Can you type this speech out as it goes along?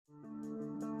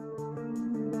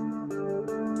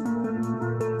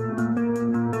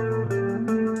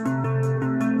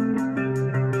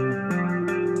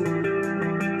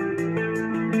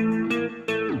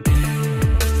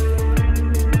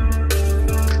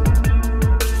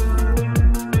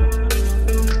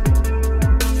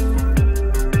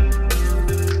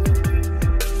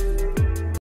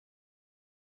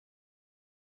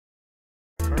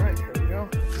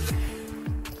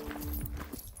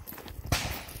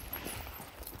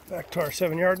Back to our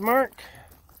 7-yard mark.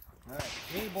 All right,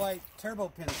 Gabe White Turbo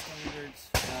Pin Standards,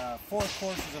 4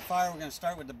 courses of fire. We're going to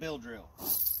start with the bill drill.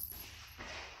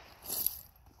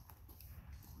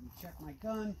 Check my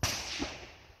gun.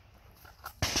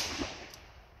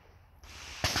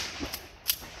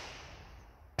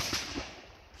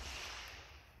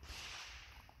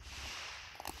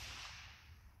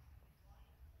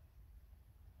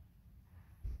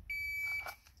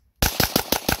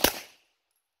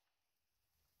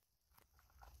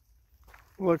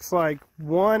 Looks like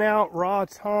 1 out raw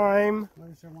time.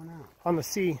 Where's there 1 out? On the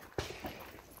C.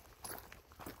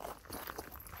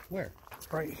 Where?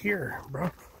 Right here, bro.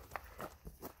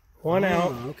 1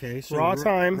 out. Okay. So raw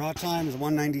time. Raw time is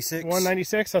 196.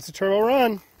 196. That's a turbo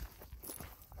run.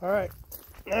 All right.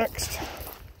 Next. All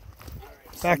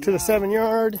right, back so to the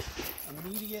 7-yard.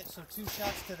 Immediate. So 2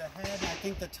 shots to the head. I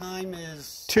think the time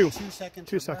is 2 seconds.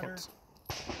 2 seconds.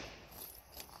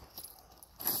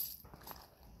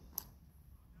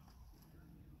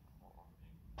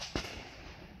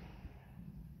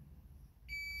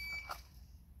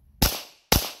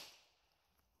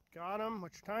 Got him.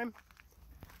 What's your time?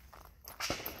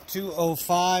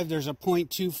 2:05. There's a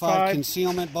 0.25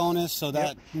 concealment bonus, so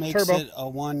that makes turbo. it a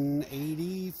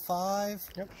 185.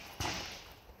 Yep.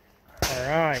 All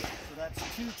right. So that's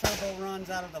 2 turbo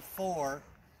runs out of the 4.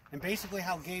 And basically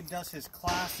how Gabe does his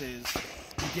classes,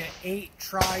 you get 8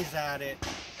 tries at it,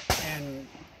 and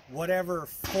whatever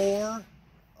 4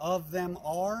 of them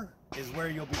are is where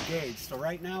you'll be gauged. So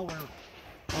right now we're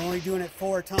only doing it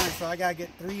 4 times, so I gotta get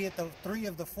 3 of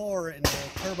the 4 in the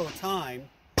turbo time,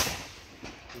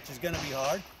 which is gonna be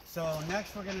hard. So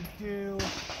next we're gonna do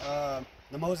the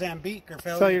Mozambique or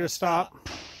failure to stop.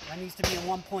 That needs to be in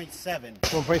 1.7.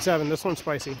 1.7. This one's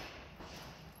spicy.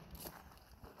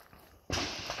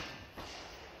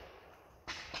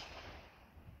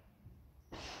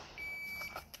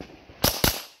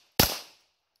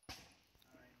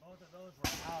 Both of those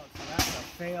were out, so that's a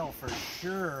fail for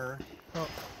sure.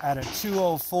 At a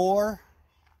 204.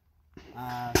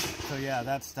 So yeah,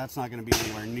 that's not going to be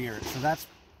anywhere near it. So that's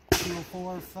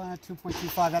 204,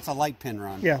 2.25. That's a light pin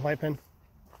run. Yeah, light pin.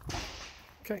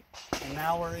 Okay. And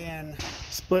now we're in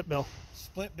split bill.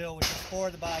 Split bill, which is 4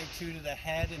 to the body, 2 to the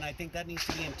head, and I think that needs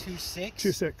to be in 2.6.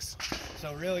 2.6.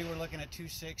 So really, we're looking at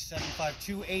 2.6, 75,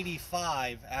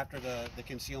 285 after the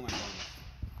concealment bonus.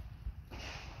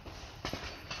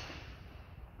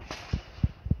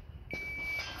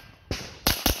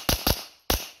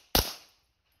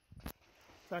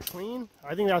 Is that clean?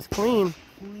 I think that's clean.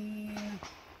 Clean.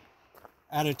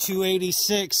 At a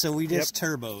 286, so we just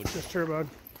turboed. Just turboed.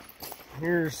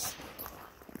 Here's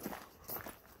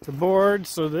the board.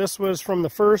 So this was from the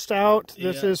first out.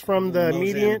 This is from the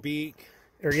median.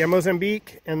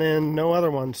 Mozambique, and then no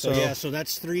other ones. So yeah, so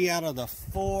that's 3 out of the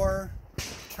 4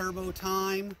 turbo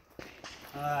time.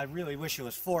 I really wish it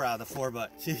was 4 out of the 4,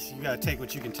 but you gotta take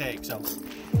what you can take. So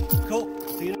cool.